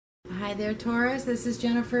Hi there, Taurus. This is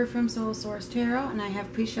Jennifer from Soul Source Tarot, and I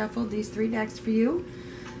have pre-shuffled these 3 decks for you.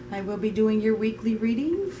 I will be doing your weekly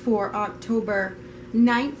reading for October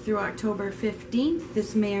 9th through October 15th.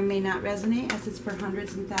 This may or may not resonate, as it's for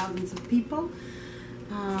hundreds and thousands of people.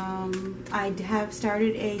 I have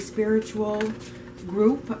started a spiritual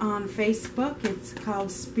group on Facebook. It's called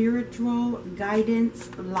Spiritual Guidance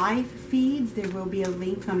Live Feeds. There will be a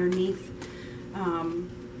link underneath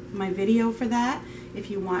my video for that if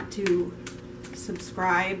you want to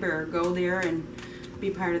subscribe or go there and be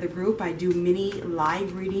part of the group. I do mini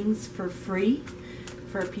live readings for free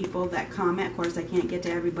for people that comment. Of course, I can't get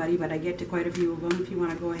to everybody, but I get to quite a few of them. If you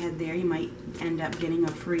want to go ahead there, you might end up getting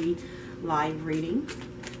a free live reading.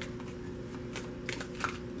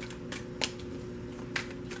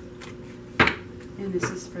 And this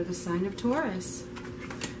is for the sign of Taurus.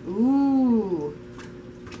 Ooh.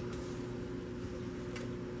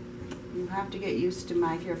 You have to get used to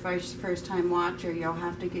my, if you're a first time watcher, you'll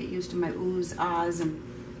have to get used to my oohs, ahs, and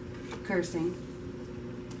cursing.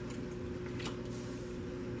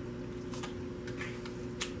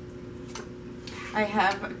 I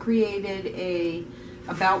have created a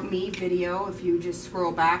About Me video. If you just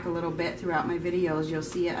scroll back a little bit throughout my videos, you'll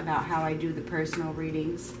see it about how I do the personal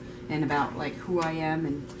readings and about like who I am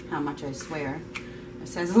and how much I swear. It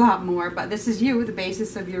says a lot more, but this is you, the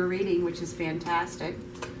basis of your reading, which is fantastic.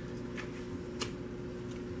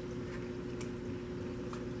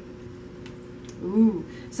 Ooh,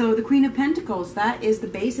 so the Queen of Pentacles, that is the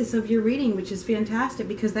basis of your reading, which is fantastic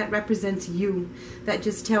because that represents you. That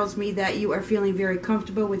just tells me that you are feeling very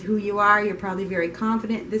comfortable with who you are. You're probably very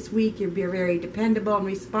confident this week. You're very dependable and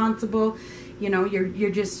responsible. You know, you're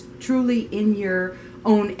just truly in your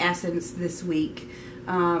own essence this week.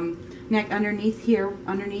 Underneath here,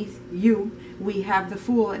 underneath you, we have the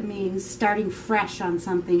Fool. It means starting fresh on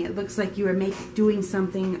something. It looks like you are doing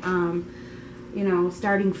something you know,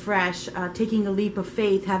 starting fresh, taking a leap of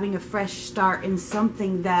faith, having a fresh start in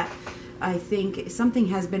something that I think something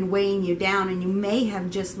has been weighing you down, and you may have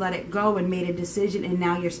just let it go and made a decision, and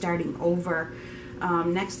now you're starting over.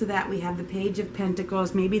 Next to that, we have the Page of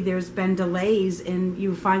Pentacles. Maybe there's been delays and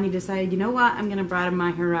you finally decided, you know what, I'm going to broaden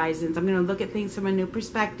my horizons. I'm going to look at things from a new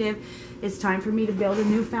perspective. It's time for me to build a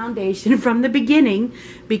new foundation from the beginning,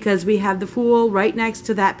 because we have the Fool right next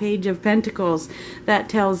to that Page of Pentacles. That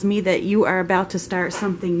tells me that you are about to start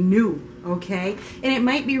something new, okay? And it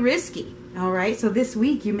might be risky, all right? So this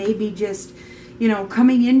week you may be just, you know,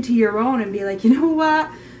 coming into your own and be like, you know what?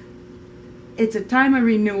 It's a time of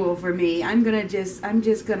renewal for me. I'm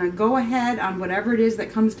just gonna go ahead on whatever it is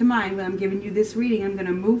that comes to mind when I'm giving you this reading. I'm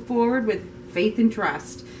gonna move forward with faith and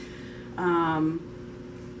trust.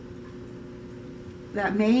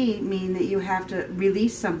 That may mean that you have to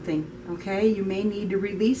release something, okay? You may need to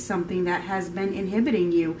release something that has been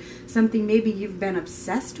inhibiting you. Something maybe you've been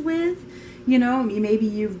obsessed with, you know, maybe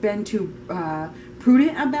you've been too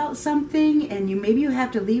prudent about something, and maybe you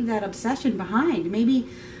have to leave that obsession behind. Maybe,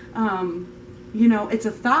 you know, it's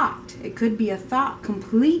a thought. It could be a thought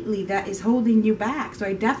completely that is holding you back. So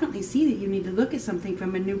I definitely see that you need to look at something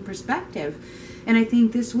from a new perspective. And I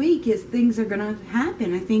think this week things are going to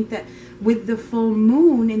happen. I think that with the full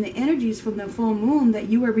moon and the energies from the full moon, that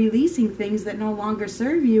you are releasing things that no longer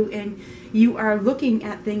serve you, and you are looking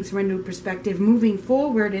at things from a new perspective, moving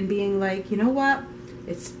forward and being like, you know what,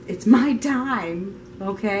 it's my time,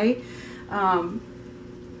 okay?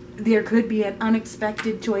 There could be an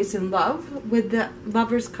unexpected choice in love with the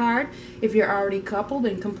Lover's card. If you're already coupled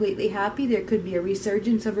and completely happy, there could be a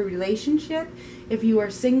resurgence of a relationship. If you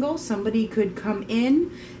are single, somebody could come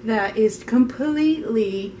in that is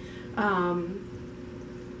completely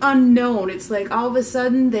unknown. It's like all of a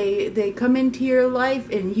sudden they come into your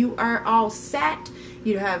life and you are all set.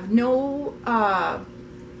 You have no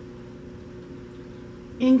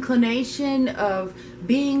inclination of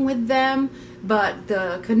being with them, but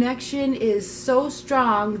the connection is so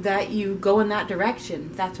strong that you go in that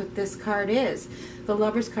direction. That's what this card is. The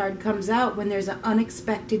Lover's card comes out when there's an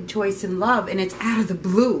unexpected choice in love, and it's out of the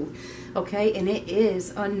blue, okay? And it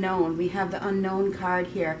is unknown. We have the Unknown card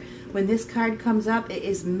here. When this card comes up, it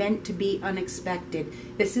is meant to be unexpected.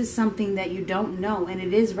 This is something that you don't know, and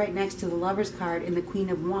it is right next to the Lover's card and the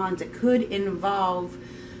Queen of Wands. It could involve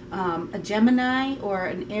a Gemini or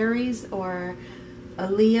an Aries or a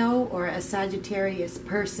Leo or a Sagittarius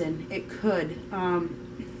person. It could. And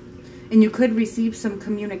you could receive some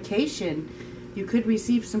communication. You could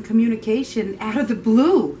receive some communication out of the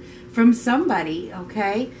blue from somebody,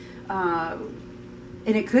 okay? And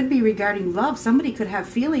it could be regarding love. Somebody could have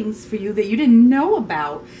feelings for you that you didn't know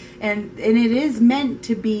about. And it is meant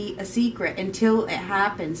to be a secret until it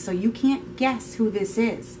happens. So you can't guess who this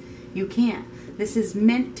is. You can't. This is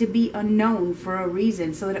meant to be unknown for a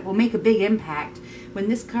reason, so that it will make a big impact. When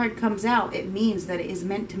this card comes out, it means that it is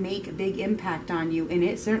meant to make a big impact on you, and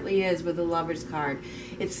it certainly is with the Lover's card.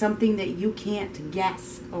 It's something that you can't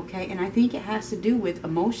guess, okay? And I think it has to do with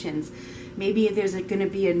emotions. Maybe there's going to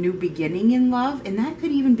be a new beginning in love, and that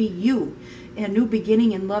could even be you. A new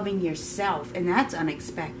beginning in loving yourself, and that's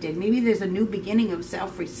unexpected. Maybe there's a new beginning of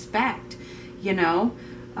self-respect, you know,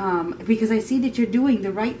 because I see that you're doing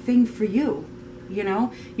the right thing for you. You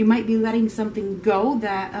know, you might be letting something go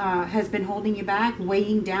that has been holding you back,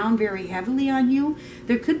 weighing down very heavily on you.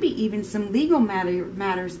 There could be even some legal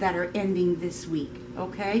matters that are ending this week,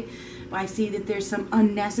 okay? I see that there's some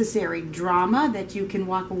unnecessary drama that you can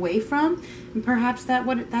walk away from, and perhaps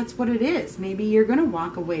that's what it is. Maybe you're going to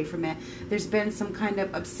walk away from it. There's been some kind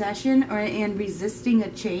of obsession and resisting a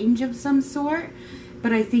change of some sort,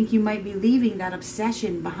 but I think you might be leaving that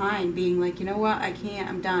obsession behind, being like, you know what, I can't,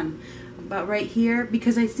 I'm done. But right here,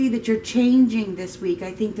 because I see that you're changing this week,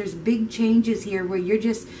 I think there's big changes here where you're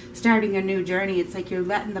just starting a new journey. It's like you're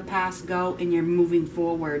letting the past go and you're moving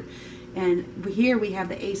forward. And here we have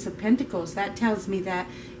the Ace of Pentacles. That tells me that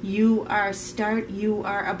you are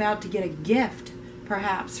about to get a gift,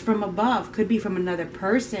 perhaps from above, could be from another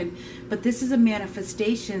person, but this is a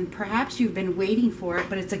manifestation. Perhaps you've been waiting for it,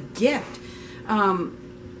 but it's a gift.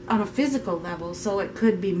 On a physical level, so it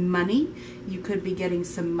could be money. You could be getting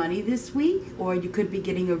some money this week, or you could be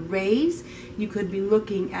getting a raise. You could be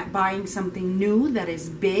looking at buying something new that is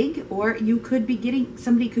big, or you could be getting,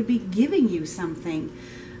 somebody could be giving you something.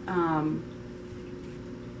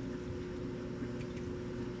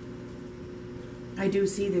 I do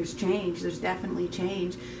see there's change. There's definitely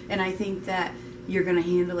change, and I think that you're going to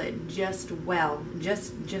handle it just well,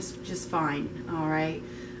 just fine. All right.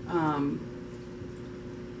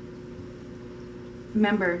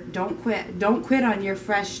 Remember, don't quit. Don't quit on your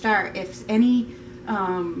fresh start. If any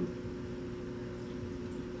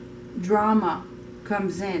drama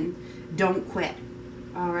comes in, don't quit.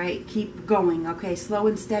 All right, keep going. Okay, slow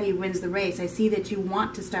and steady wins the race. I see that you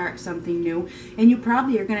want to start something new, and you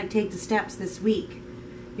probably are going to take the steps this week.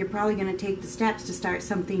 You're probably going to take the steps to start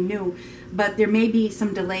something new, but there may be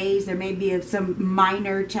some delays, there may be some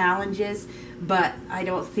minor challenges, but I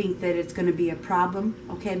don't think that it's going to be a problem,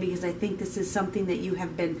 okay, because I think this is something that you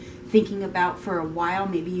have been thinking about for a while.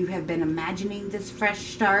 Maybe you have been imagining this fresh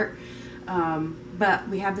start, but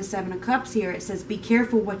we have the Seven of Cups here. It says be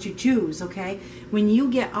careful what you choose, okay? When you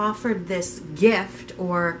get offered this gift,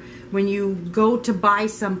 or when you go to buy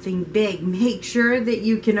something big, make sure that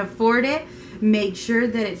you can afford it. Make sure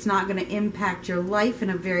that it's not going to impact your life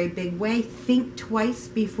in a very big way. Think twice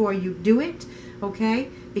before you do it, okay?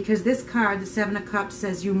 Because this card, the Seven of Cups,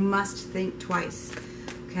 says you must think twice,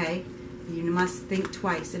 okay? You must think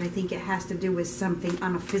twice, and I think it has to do with something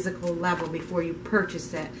on a physical level before you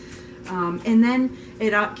purchase it. And then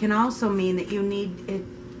it can also mean that you need it.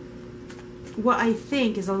 What I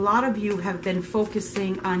think is a lot of you have been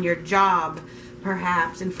focusing on your job,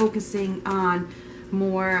 perhaps, and focusing on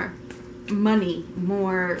more money,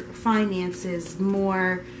 more finances,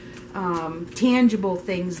 more tangible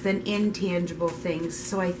things than intangible things.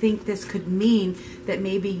 So I think this could mean that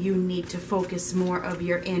maybe you need to focus more of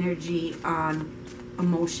your energy on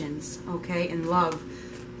emotions, okay, and love,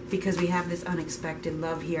 because we have this unexpected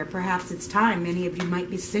love here. Perhaps it's time. Many of you might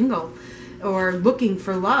be single or looking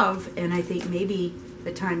for love, and I think maybe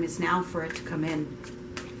the time is now for it to come in.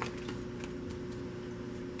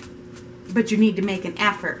 But you need to make an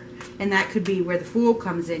effort. And that could be where the Fool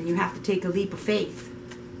comes in. You have to take a leap of faith.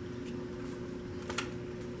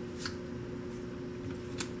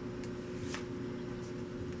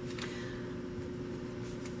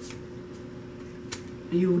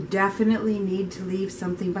 You definitely need to leave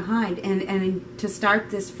something behind. And to start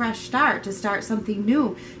this fresh start, to start something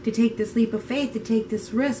new, to take this leap of faith, to take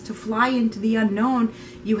this risk, to fly into the unknown,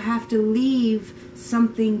 you have to leave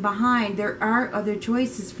something behind. There are other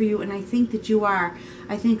choices for you, and I think that you are.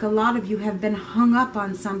 I think a lot of you have been hung up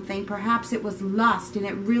on something. Perhaps it was lust and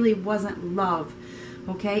it really wasn't love,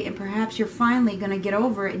 okay? And perhaps you're finally going to get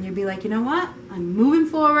over it and you'll be like, you know what? I'm moving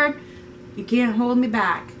forward. You can't hold me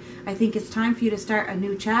back. I think it's time for you to start a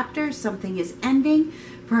new chapter. Something is ending.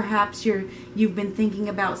 Perhaps you've been thinking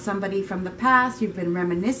about somebody from the past. You've been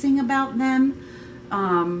reminiscing about them.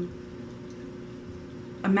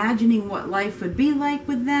 Imagining what life would be like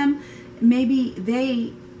with them. Maybe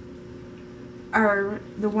they are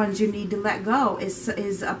the ones you need to let go,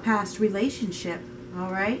 is a past relationship,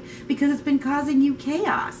 all right? Because it's been causing you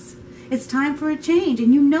chaos. It's time for a change,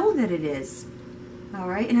 and you know that it is, all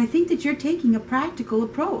right? And I think that you're taking a practical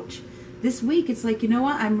approach. This week, it's like, you know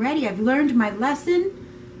what? I'm ready. I've learned my lesson.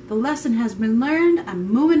 The lesson has been learned.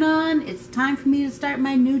 I'm moving on. It's time for me to start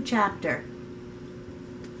my new chapter.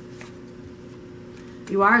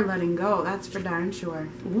 You are letting go. That's for darn sure.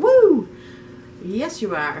 Woo! Yes,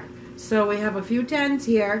 you are. So we have a few tens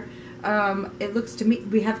here. It looks to me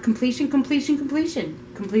we have completion, completion, completion,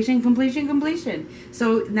 completion, completion, completion.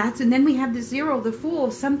 So and then we have the zero, the fool.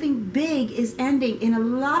 Something big is ending, and a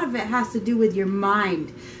lot of it has to do with your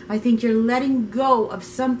mind. I think you're letting go of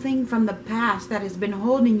something from the past that has been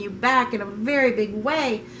holding you back in a very big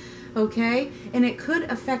way. Okay, and it could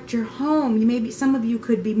affect your home. Some of you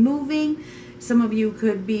could be moving. Somebody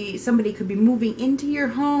could be moving into your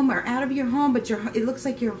home or out of your home, but it looks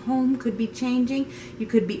like your home could be changing. You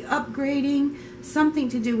could be upgrading. Something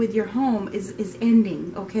to do with your home is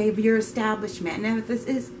ending, okay, of your establishment. And if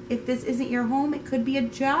this isn't your home, it could be a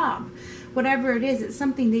job. Whatever it is, it's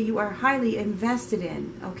something that you are highly invested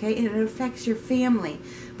in, okay, and it affects your family.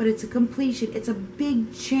 But it's a completion. It's a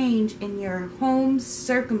big change in your home's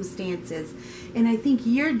circumstances. And I think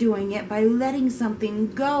you're doing it by letting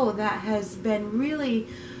something go that has been really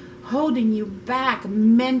holding you back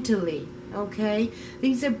mentally, okay?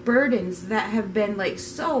 These are burdens that have been like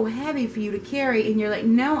so heavy for you to carry, and you're like,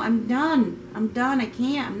 no, I'm done. I'm done. I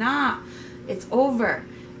can't. I'm not. It's over.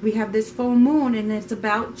 We have this full moon, and it's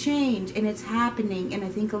about change, and it's happening. And I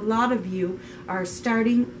think a lot of you are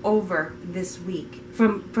starting over this week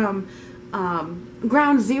from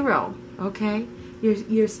ground zero, okay?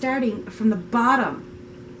 You're starting from the bottom.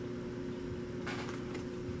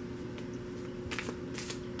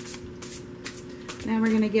 Now we're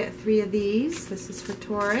going to get 3 of these. This is for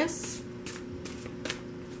Taurus.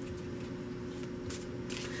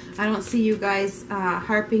 I don't see you guys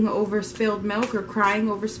harping over spilled milk or crying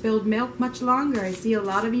over spilled milk much longer. I see a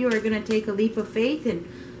lot of you are going to take a leap of faith and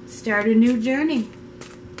start a new journey.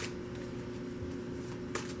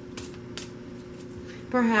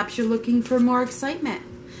 Perhaps you're looking for more excitement.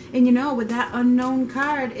 And you know, with that unknown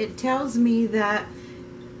card, it tells me that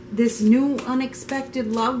this new unexpected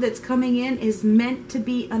love that's coming in is meant to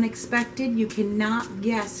be unexpected. You cannot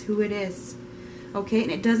guess who it is. Okay,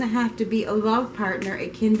 and it doesn't have to be a love partner.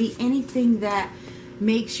 It can be anything that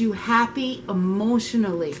makes you happy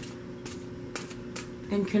emotionally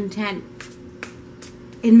and content.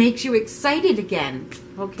 It makes you excited again.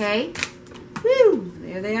 Okay? Woo!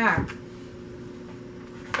 There they are.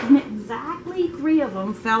 And exactly 3 of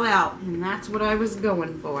them fell out, and that's what I was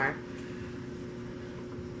going for.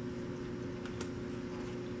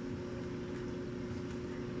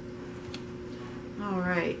 All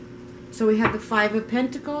right. So we have the 5 of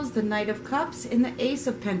Pentacles, the Knight of Cups, and the Ace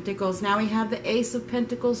of Pentacles. Now we have the Ace of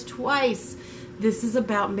Pentacles twice. This is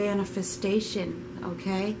about manifestation,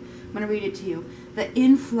 okay? I'm going to read it to you. The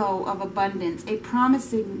inflow of abundance, a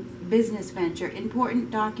promising business venture, important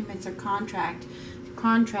documents or contracts.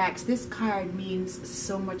 This card means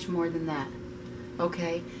so much more than that,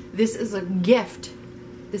 okay? This is a gift.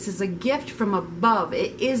 This is a gift from above.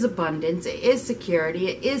 It is abundance, it is security,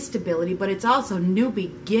 it is stability, but it's also new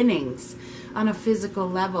beginnings on a physical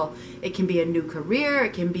level. It can be a new career,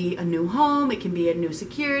 it can be a new home, it can be a new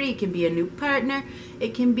security, it can be a new partner,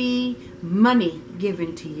 it can be money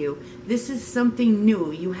given to you. This is something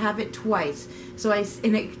new. You have it twice.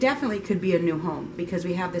 And it definitely could be a new home because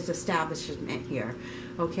we have this establishment here.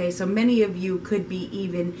 Okay, so many of you could be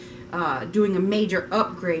even doing a major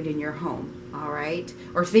upgrade in your home. All right,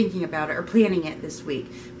 or thinking about it or planning it this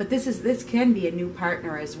week. But this can be a new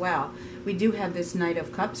partner as well. We do have this Knight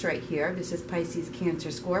of Cups right here. This is Pisces,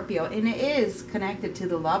 Cancer, Scorpio, and it is connected to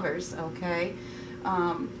the lovers, okay?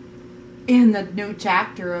 In the new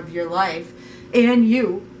chapter of your life, and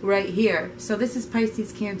you right here. So this is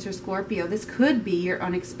Pisces, Cancer, Scorpio. This could be your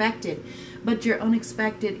unexpected, but your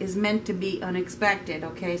unexpected is meant to be unexpected,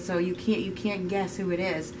 okay? So you can't guess who it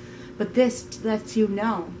is. But this lets you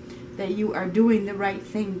know that you are doing the right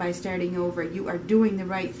thing by starting over. You are doing the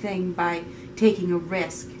right thing by taking a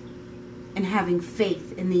risk and having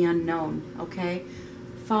faith in the unknown, okay?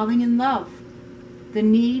 Falling in love. The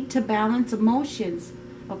need to balance emotions,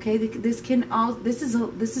 okay? This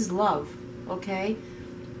is love, okay?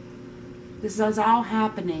 This is all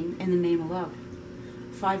happening in the name of love.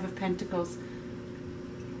 5 of Pentacles.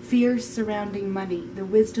 Fears surrounding money, the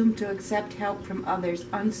wisdom to accept help from others,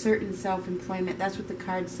 uncertain self-employment. That's what the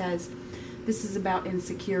card says. This is about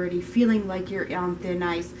insecurity, feeling like you're on thin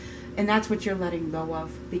ice. And that's what you're letting go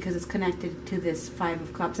of because it's connected to this 5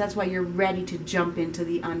 of Cups. That's why you're ready to jump into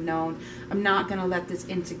the unknown. I'm not going to let this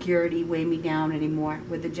insecurity weigh me down anymore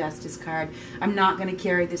with the Justice card. I'm not going to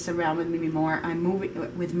carry this around with me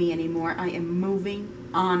anymore. I am moving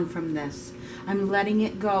on from this. I'm letting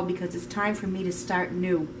it go because it's time for me to start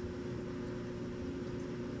new.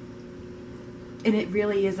 And it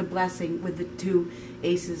really is a blessing with the two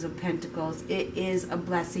Aces of Pentacles. It is a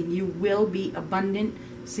blessing. You will be abundant,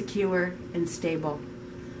 secure, and stable.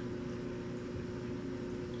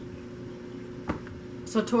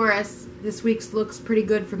 So Taurus, this week looks pretty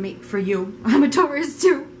good for me, for you. I'm a Taurus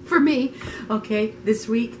too, for me. Okay, this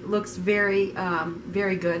week looks very,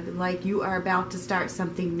 very good. Like you are about to start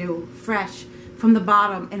something new, fresh, from the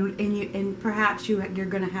bottom, and perhaps you're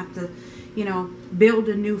going to have to, you know, build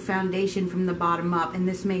a new foundation from the bottom up. And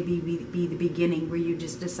this may be the beginning where you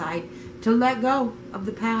just decide to let go of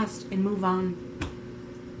the past and move on.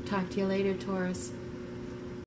 Talk to you later, Taurus.